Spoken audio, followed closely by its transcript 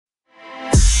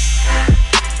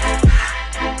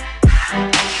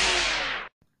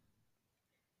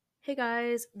Hey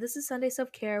guys, this is Sunday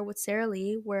Self Care with Sarah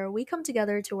Lee, where we come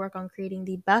together to work on creating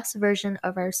the best version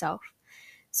of ourselves.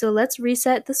 So let's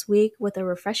reset this week with a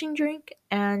refreshing drink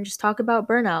and just talk about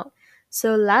burnout.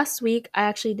 So last week, I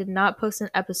actually did not post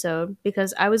an episode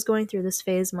because I was going through this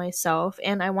phase myself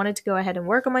and I wanted to go ahead and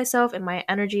work on myself and my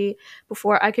energy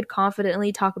before I could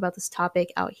confidently talk about this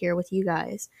topic out here with you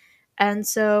guys. And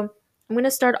so I'm going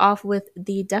to start off with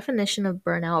the definition of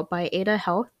burnout by Ada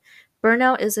Health.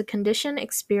 Burnout is a condition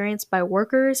experienced by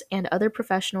workers and other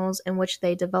professionals in which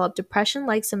they develop depression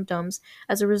like symptoms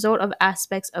as a result of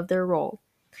aspects of their role.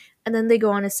 And then they go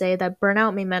on to say that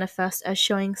burnout may manifest as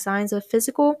showing signs of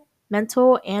physical,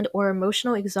 mental, and or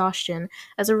emotional exhaustion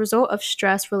as a result of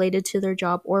stress related to their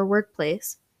job or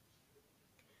workplace.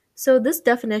 So this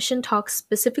definition talks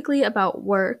specifically about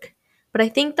work, but I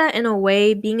think that in a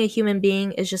way, being a human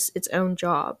being is just its own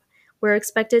job. We're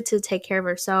expected to take care of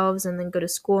ourselves and then go to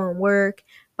school and work,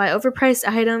 buy overpriced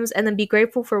items, and then be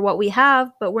grateful for what we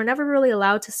have, but we're never really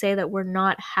allowed to say that we're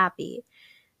not happy.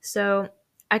 So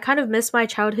I kind of miss my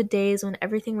childhood days when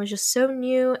everything was just so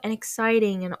new and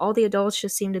exciting and all the adults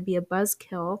just seemed to be a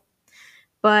buzzkill.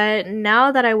 But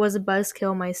now that I was a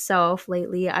buzzkill myself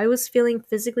lately, I was feeling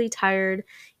physically tired,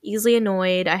 easily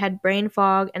annoyed. I had brain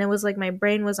fog, and it was like my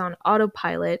brain was on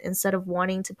autopilot instead of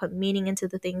wanting to put meaning into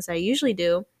the things I usually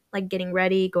do, like getting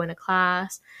ready, going to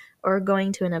class, or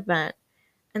going to an event.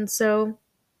 And so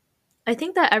I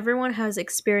think that everyone has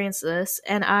experienced this,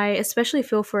 and I especially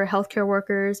feel for healthcare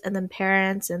workers and then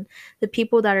parents and the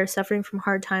people that are suffering from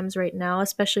hard times right now,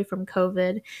 especially from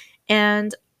COVID.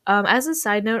 And as a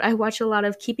side note, I watch a lot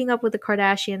of Keeping Up with the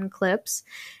Kardashian clips,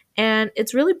 and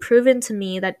it's really proven to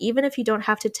me that even if you don't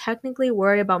have to technically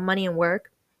worry about money and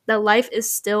work, that life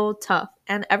is still tough,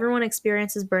 and everyone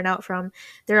experiences burnout from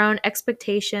their own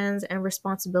expectations and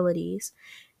responsibilities.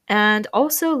 And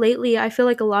also lately, I feel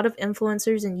like a lot of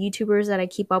influencers and YouTubers that I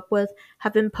keep up with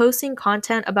have been posting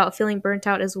content about feeling burnt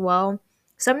out as well.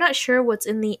 So I'm not sure what's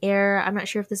in the air. I'm not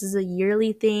sure if this is a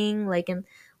yearly thing, like in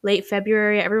late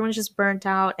February, everyone's just burnt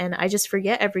out and I just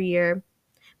forget every year.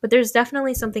 But there's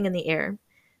definitely something in the air.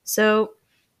 So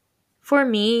for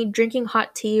me, drinking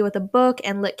hot tea with a book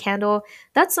and lit candle,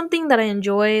 that's something that I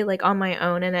enjoy like on my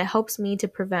own and it helps me to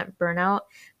prevent burnout.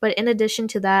 But in addition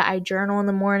to that, I journal in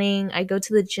the morning, I go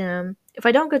to the gym. If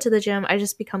I don't go to the gym, I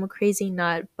just become a crazy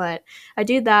nut, but I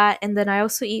do that and then I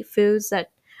also eat foods that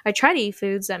I try to eat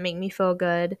foods that make me feel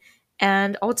good.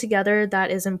 And altogether that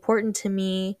is important to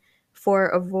me for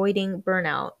avoiding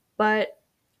burnout. But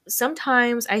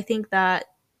sometimes I think that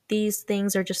these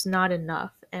things are just not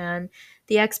enough and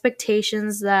the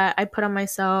expectations that I put on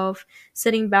myself,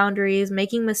 setting boundaries,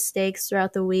 making mistakes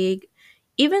throughout the week,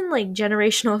 even like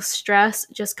generational stress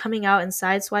just coming out and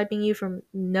sideswiping you from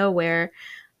nowhere,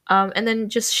 and then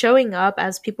just showing up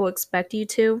as people expect you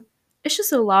to. It's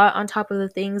just a lot on top of the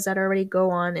things that already go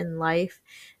on in life.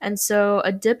 And so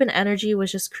a dip in energy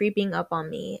was just creeping up on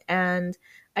me. And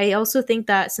I also think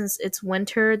that since it's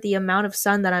winter, the amount of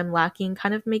sun that I'm lacking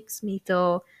kind of makes me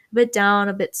feel a bit down,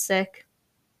 a bit sick.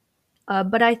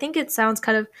 But I think it sounds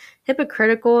kind of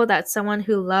hypocritical that someone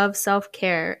who loves self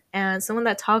care and someone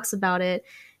that talks about it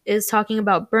is talking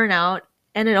about burnout.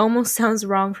 And it almost sounds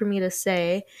wrong for me to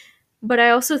say. But I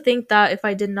also think that if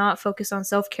I did not focus on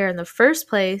self care in the first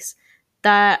place,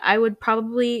 that I would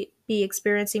probably be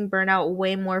experiencing burnout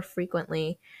way more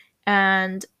frequently.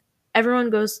 And everyone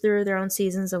goes through their own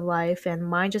seasons of life, and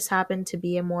mine just happened to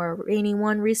be a more rainy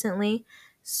one recently.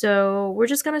 So we're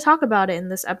just going to talk about it in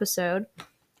this episode.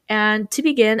 And to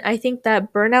begin, I think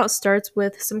that burnout starts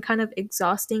with some kind of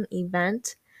exhausting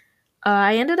event.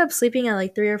 I ended up sleeping at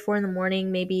like 3 or 4 in the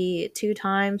morning, maybe two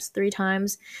times, three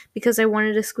times, because I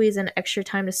wanted to squeeze in extra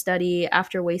time to study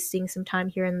after wasting some time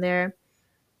here and there.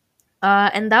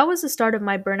 And that was the start of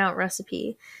my burnout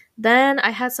recipe. Then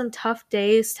I had some tough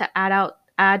days to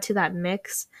add to that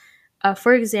mix.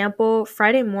 For example,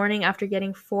 Friday morning after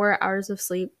getting 4 hours of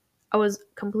sleep, I was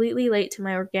completely late to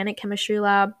my organic chemistry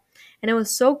lab, and it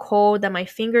was so cold that my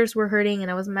fingers were hurting, and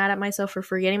I was mad at myself for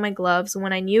forgetting my gloves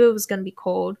when I knew it was going to be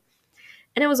cold.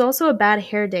 And it was also a bad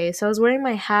hair day, so I was wearing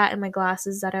my hat and my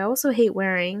glasses that I also hate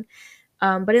wearing.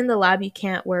 But in the lab, you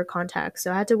can't wear contacts,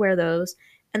 so I had to wear those.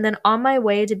 And then on my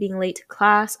way to being late to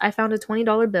class, I found a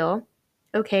 $20 bill.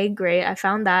 Okay, great, I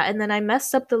found that. And then I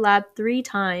messed up the lab 3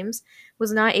 times,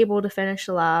 was not able to finish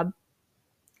the lab.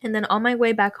 And then on my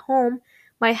way back home,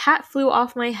 my hat flew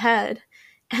off my head.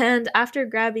 And after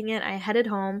grabbing it, I headed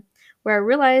home, where I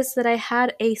realized that I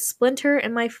had a splinter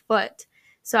in my foot.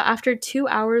 So after 2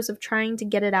 hours of trying to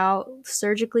get it out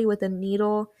surgically with a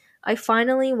needle, I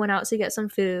finally went out to get some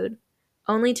food,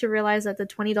 only to realize that the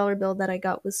 $20 bill that I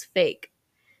got was fake.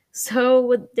 So,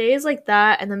 with days like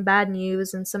that and then bad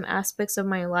news and some aspects of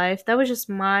my life, that was just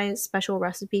my special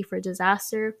recipe for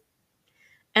disaster.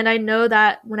 And I know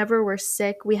that whenever we're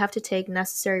sick, we have to take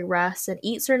necessary rest and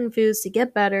eat certain foods to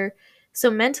get better. So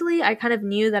mentally, I kind of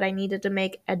knew that I needed to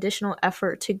make additional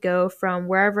effort to go from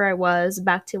wherever I was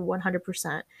back to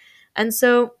 100%. And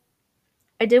so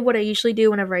I did what I usually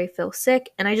do whenever I feel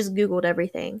sick, and I just Googled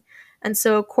everything. And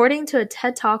so, according to a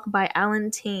TED Talk by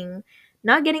Alan Ting,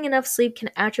 not getting enough sleep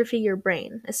can atrophy your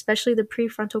brain, especially the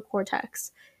prefrontal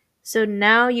cortex. So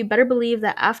now you better believe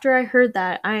that after I heard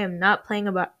that, I am not playing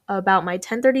about my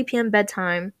 10:30 p.m.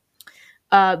 bedtime,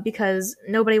 because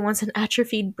nobody wants an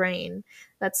atrophied brain.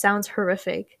 That sounds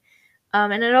horrific.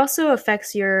 And it also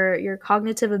affects your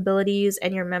cognitive abilities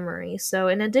and your memory. So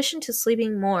in addition to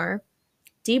sleeping more,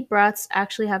 deep breaths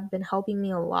actually have been helping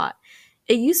me a lot.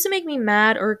 It used to make me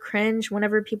mad or cringe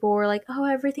whenever people were like, "Oh,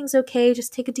 everything's okay,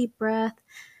 just take a deep breath."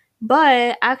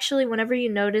 But actually, whenever you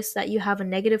notice that you have a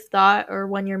negative thought or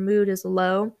when your mood is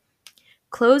low,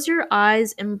 close your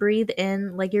eyes and breathe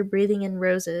in like you're breathing in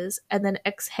roses, and then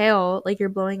exhale like you're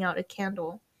blowing out a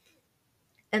candle.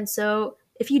 And so,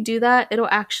 if you do that, it'll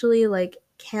actually like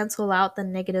cancel out the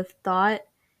negative thought.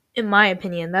 In my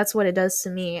opinion, that's what it does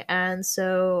to me. And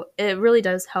so, it really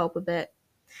does help a bit.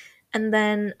 And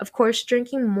then, of course,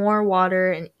 drinking more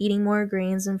water and eating more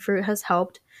greens and fruit has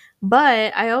helped.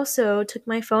 But I also took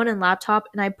my phone and laptop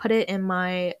and I put it in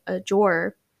my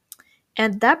drawer,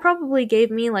 and that probably gave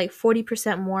me like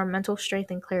 40% more mental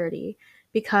strength and clarity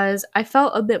because I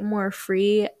felt a bit more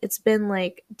free. It's been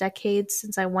like decades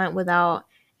since I went without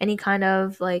any kind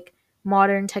of like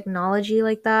modern technology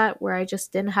like that, where I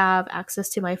just didn't have access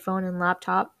to my phone and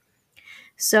laptop.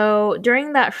 So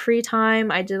during that free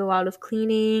time, I did a lot of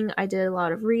cleaning, I did a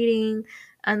lot of reading,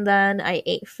 and then I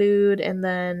ate food and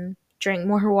then drank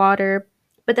more water.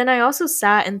 But then I also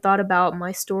sat and thought about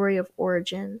my story of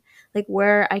origin, like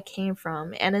where I came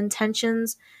from, and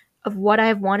intentions of what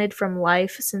I've wanted from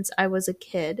life since I was a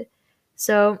kid.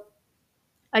 So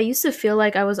I used to feel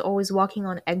like I was always walking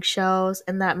on eggshells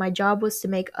and that my job was to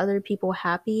make other people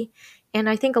happy. And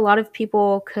I think a lot of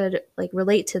people could like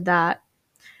relate to that,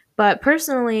 but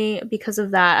personally, because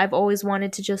of that, I've always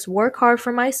wanted to just work hard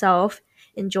for myself,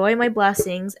 enjoy my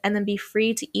blessings, and then be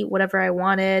free to eat whatever I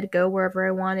wanted, go wherever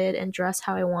I wanted, and dress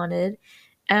how I wanted.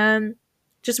 And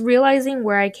just realizing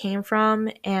where I came from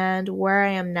and where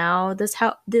I am now, this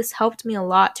helped me a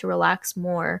lot to relax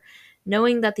more,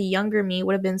 knowing that the younger me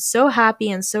would have been so happy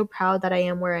and so proud that I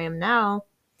am where I am now.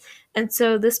 And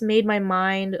so this made my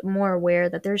mind more aware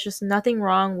that there's just nothing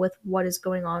wrong with what is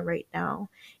going on right now.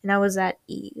 And I was at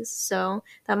ease. So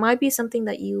that might be something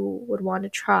that you would want to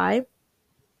try.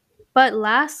 But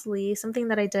lastly, something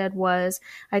that I did was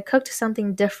I cooked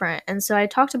something different. And so I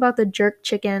talked about the jerk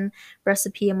chicken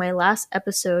recipe in my last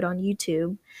episode on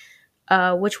YouTube,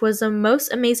 which was the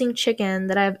most amazing chicken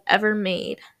that I've ever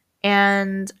made.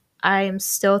 And I am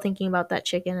still thinking about that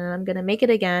chicken and I'm going to make it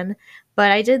again.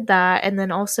 But I did that. And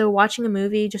then also watching a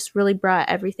movie just really brought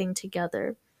everything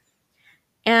together.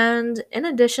 And in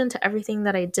addition to everything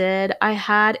that I did, I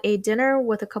had a dinner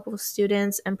with a couple of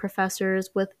students and professors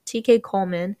with TK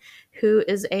Coleman, who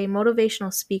is a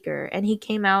motivational speaker. And he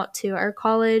came out to our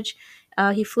college.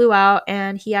 He flew out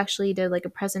and he actually did like a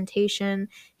presentation.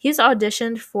 He's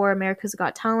auditioned for America's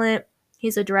Got Talent.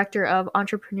 He's a director of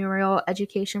entrepreneurial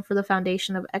education for the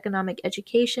Foundation of Economic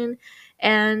Education.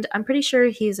 And I'm pretty sure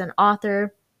he's an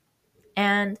author.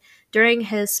 And during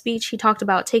his speech, he talked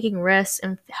about taking risks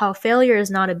and how failure is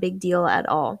not a big deal at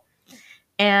all.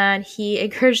 And he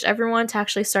encouraged everyone to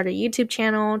actually start a YouTube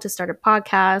channel, to start a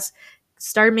podcast,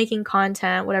 start making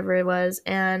content, whatever it was.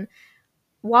 And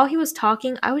while he was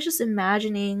talking, I was just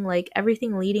imagining like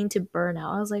everything leading to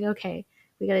burnout. I was like, okay,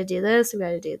 we got to do this, we got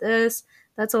to do this.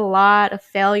 That's a lot of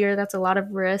failure, that's a lot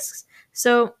of risks.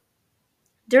 So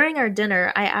during our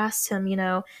dinner, I asked him,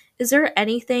 is there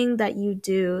anything that you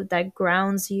do that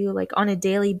grounds you like on a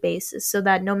daily basis so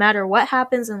that no matter what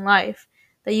happens in life,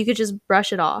 that you could just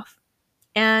brush it off?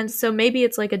 And so maybe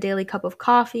it's like a daily cup of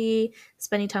coffee,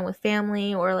 spending time with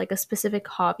family, or like a specific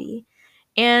hobby.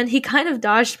 And he kind of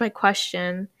dodged my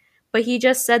question, but he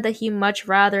just said that he much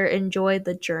rather enjoyed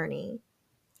the journey.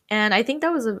 And I think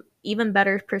that was a even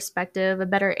better perspective, a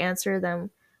better answer than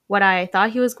what I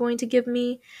thought he was going to give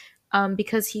me,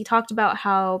 because he talked about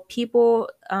how people,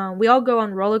 we all go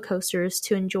on roller coasters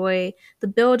to enjoy the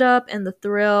build up and the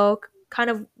thrill. Kind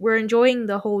of, we're enjoying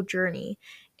the whole journey.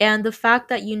 And the fact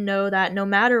that you know that no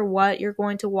matter what, you're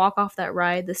going to walk off that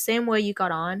ride the same way you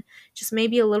got on, just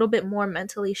maybe a little bit more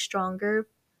mentally stronger.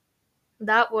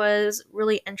 That was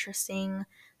really interesting.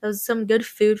 That was some good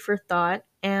food for thought.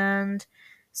 And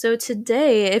So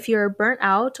today, if you're burnt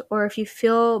out or if you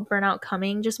feel burnout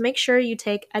coming, just make sure you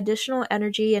take additional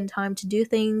energy and time to do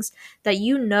things that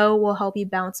you know will help you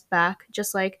bounce back,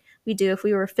 just like we do if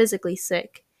we were physically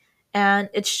sick. And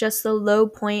it's just the low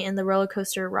point in the roller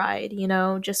coaster ride,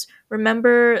 just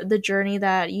remember the journey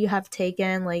that you have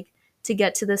taken, like to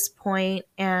get to this point,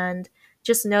 and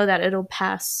just know that it'll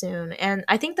pass soon. And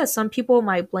I think that some people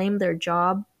might blame their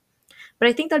job, but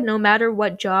I think that no matter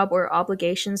what job or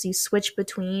obligations you switch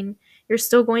between, you're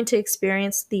still going to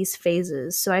experience these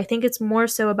phases. So I think it's more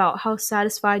so about how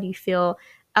satisfied you feel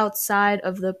outside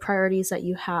of the priorities that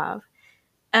you have.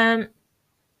 And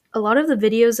a lot of the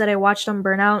videos that I watched on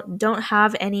burnout don't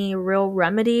have any real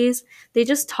remedies. They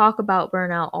just talk about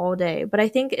burnout all day. But I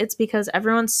think it's because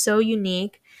everyone's so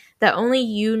unique that only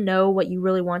you know what you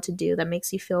really want to do that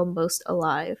makes you feel most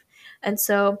alive. And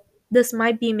so this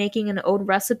might be making an old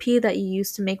recipe that you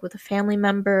used to make with a family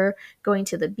member, going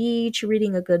to the beach,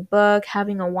 reading a good book,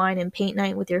 having a wine and paint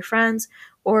night with your friends,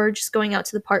 or just going out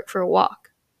to the park for a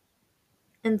walk.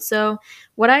 And so,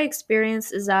 what I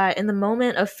experienced is that in the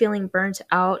moment of feeling burnt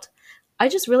out, I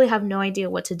just really have no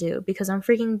idea what to do because I'm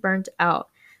freaking burnt out.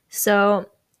 So,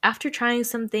 after trying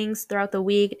some things throughout the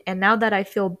week, and now that I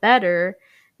feel better,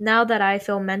 now that I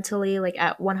feel mentally like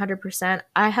at 100%,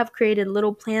 I have created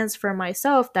little plans for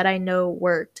myself that I know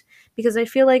worked. Because I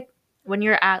feel like when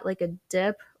you're at like a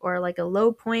dip or like a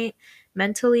low point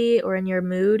mentally or in your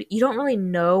mood, you don't really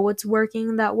know what's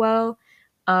working that well,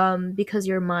 because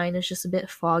your mind is just a bit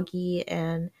foggy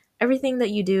and everything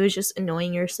that you do is just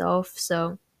annoying yourself.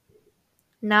 So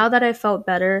now that I felt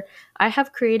better, I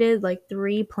have created like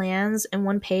 3 plans in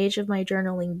one page of my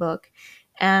journaling book.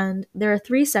 And there are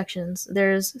 3 sections.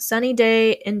 There's sunny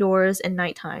day, indoors, and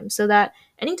nighttime. So that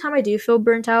anytime I do feel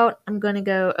burnt out, I'm going to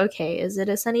go, okay, is it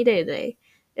a sunny day today?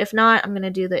 If not, I'm going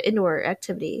to do the indoor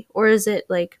activity. Or is it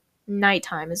like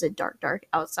nighttime? Is it dark, dark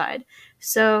outside?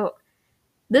 So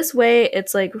this way,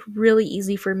 it's like really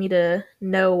easy for me to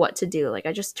know what to do. Like,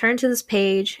 I just turn to this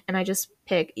page and I just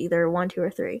pick either one, two, or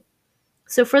three.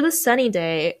 So, for the sunny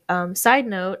day, side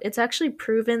note, it's actually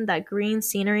proven that green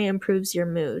scenery improves your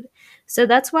mood. So,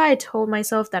 that's why I told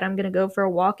myself that I'm going to go for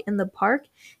a walk in the park,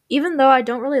 even though I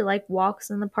don't really like walks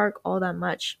in the park all that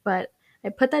much. But I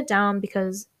put that down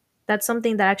because that's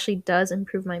something that actually does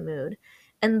improve my mood.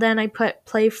 And then I put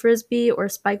play frisbee or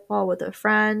spike ball with a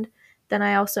friend. Then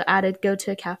I also added go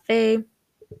to a cafe. And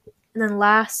then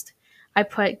last, I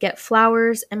put get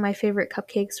flowers and my favorite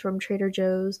cupcakes from Trader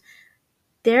Joe's.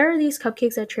 There are these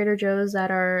cupcakes at Trader Joe's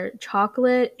that are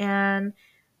chocolate and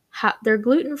they're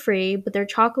gluten free, but they're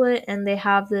chocolate and they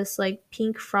have this like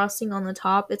pink frosting on the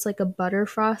top. It's like a butter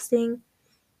frosting,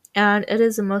 and it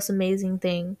is the most amazing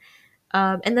thing.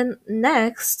 And then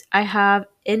next, I have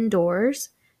indoors.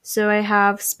 So I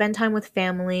have spend time with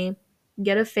family,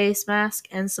 get a face mask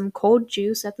and some cold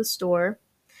juice at the store.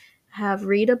 I have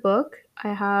read a book.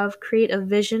 I have create a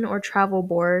vision or travel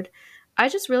board. I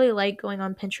just really like going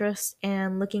on Pinterest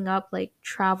and looking up like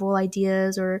travel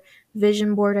ideas or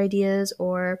vision board ideas,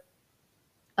 or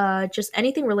just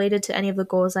anything related to any of the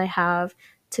goals I have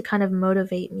to kind of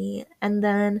motivate me. And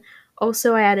then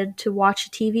also, I added to watch a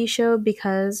TV show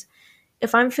because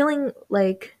if I'm feeling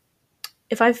like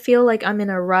if I feel like I'm in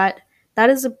a rut, that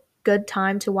is a good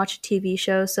time to watch a TV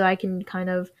show so I can kind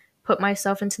of put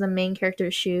myself into the main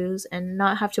character's shoes and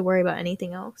not have to worry about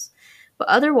anything else. But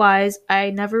otherwise,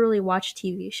 I never really watch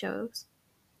TV shows.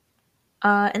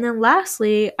 And then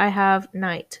lastly, I have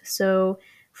night. So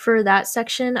for that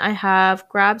section, I have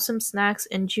grab some snacks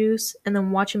and juice and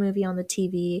then watch a movie on the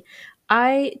TV.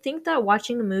 I think that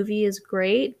watching a movie is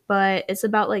great, but it's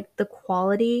about like the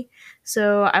quality.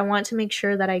 So I want to make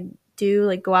sure that I do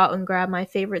like go out and grab my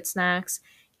favorite snacks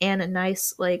and a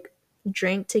nice like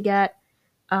drink to get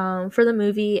for the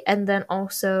movie. And then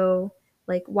also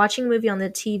like watching a movie on the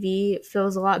TV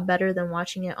feels a lot better than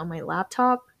watching it on my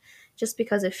laptop, just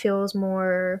because it feels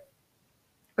more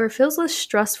or it feels less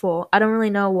stressful. I don't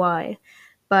really know why.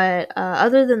 But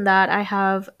other than that, I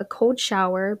have a cold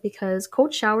shower because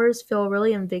cold showers feel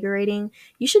really invigorating.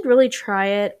 You should really try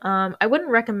it. I wouldn't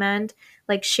recommend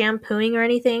like shampooing or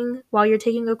anything while you're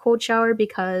taking a cold shower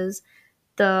because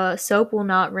the soap will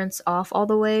not rinse off all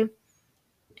the way.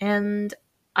 And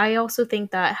I also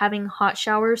think that having hot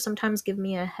showers sometimes give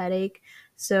me a headache.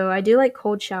 So I do like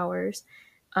cold showers.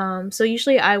 So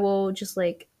usually I will just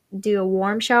like do a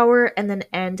warm shower and then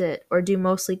end it or do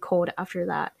mostly cold after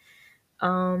that.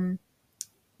 Um,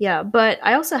 yeah, but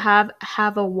I also have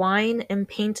a wine and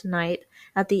paint night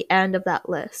at the end of that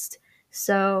list.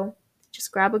 So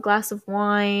just grab a glass of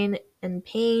wine and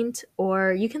paint,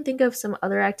 or you can think of some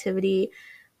other activity.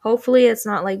 Hopefully, it's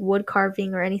not like wood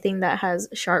carving or anything that has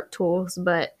sharp tools,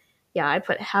 but yeah, I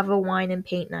put have a wine and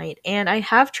paint night. And I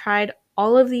have tried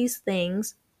all of these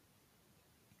things,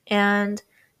 and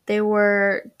they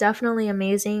were definitely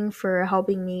amazing for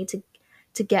helping me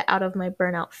to get out of my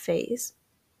burnout phase.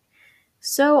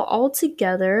 So,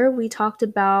 altogether, we talked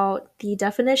about the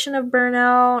definition of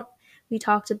burnout. We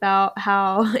talked about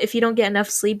how if you don't get enough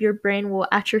sleep, your brain will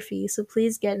atrophy. So,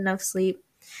 please get enough sleep.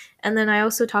 And then I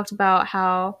also talked about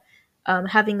how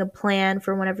having a plan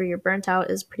for whenever you're burnt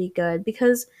out is pretty good,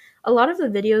 because a lot of the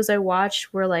videos I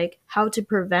watched were like how to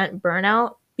prevent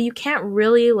burnout, but you can't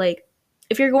really like,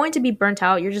 if you're going to be burnt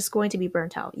out, you're just going to be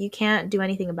burnt out. You can't do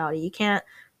anything about it. You can't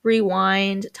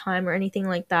rewind time or anything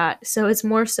like that. So it's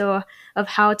more so of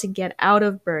how to get out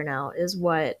of burnout is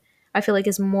what I feel like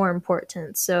is more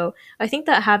important. So I think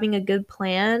that having a good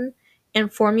plan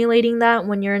and formulating that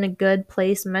when you're in a good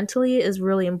place mentally is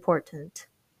really important.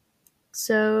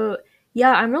 So,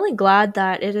 yeah, I'm really glad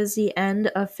that it is the end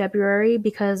of February,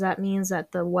 because that means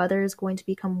that the weather is going to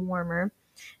become warmer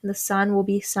and the sun will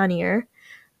be sunnier.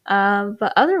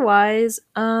 But otherwise,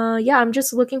 yeah, I'm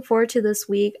just looking forward to this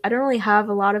week. I don't really have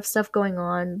a lot of stuff going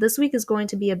on. This week is going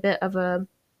to be a bit of a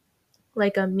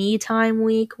like a me time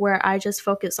week where I just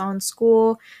focus on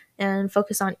school and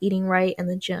focus on eating right and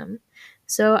the gym.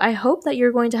 So I hope that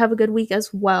you're going to have a good week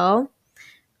as well.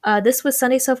 This was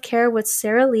Sunday Self Care with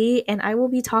Sarah Lee, and I will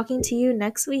be talking to you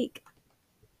next week.